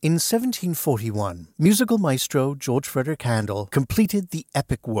In 1741, musical maestro George Frederick Handel completed the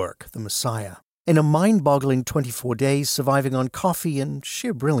epic work, The Messiah. In a mind-boggling 24 days surviving on coffee and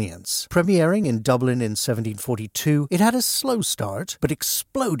sheer brilliance. Premiering in Dublin in 1742, it had a slow start, but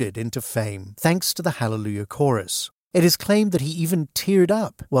exploded into fame thanks to the Hallelujah Chorus. It is claimed that he even teared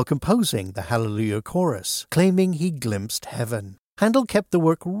up while composing the Hallelujah Chorus, claiming he glimpsed heaven. Handel kept the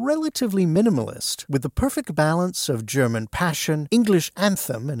work relatively minimalist, with the perfect balance of German passion, English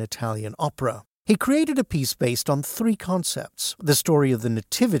anthem, and Italian opera. He created a piece based on three concepts: the story of the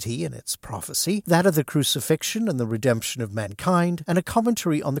Nativity and its prophecy, that of the crucifixion and the redemption of mankind, and a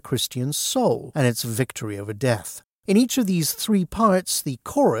commentary on the Christian soul and its victory over death. In each of these three parts, the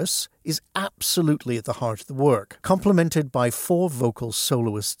chorus is absolutely at the heart of the work, complemented by 4 vocal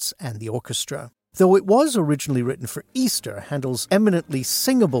soloists and the orchestra. Though it was originally written for Easter, Handel's eminently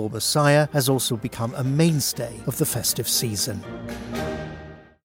singable Messiah has also become a mainstay of the festive season.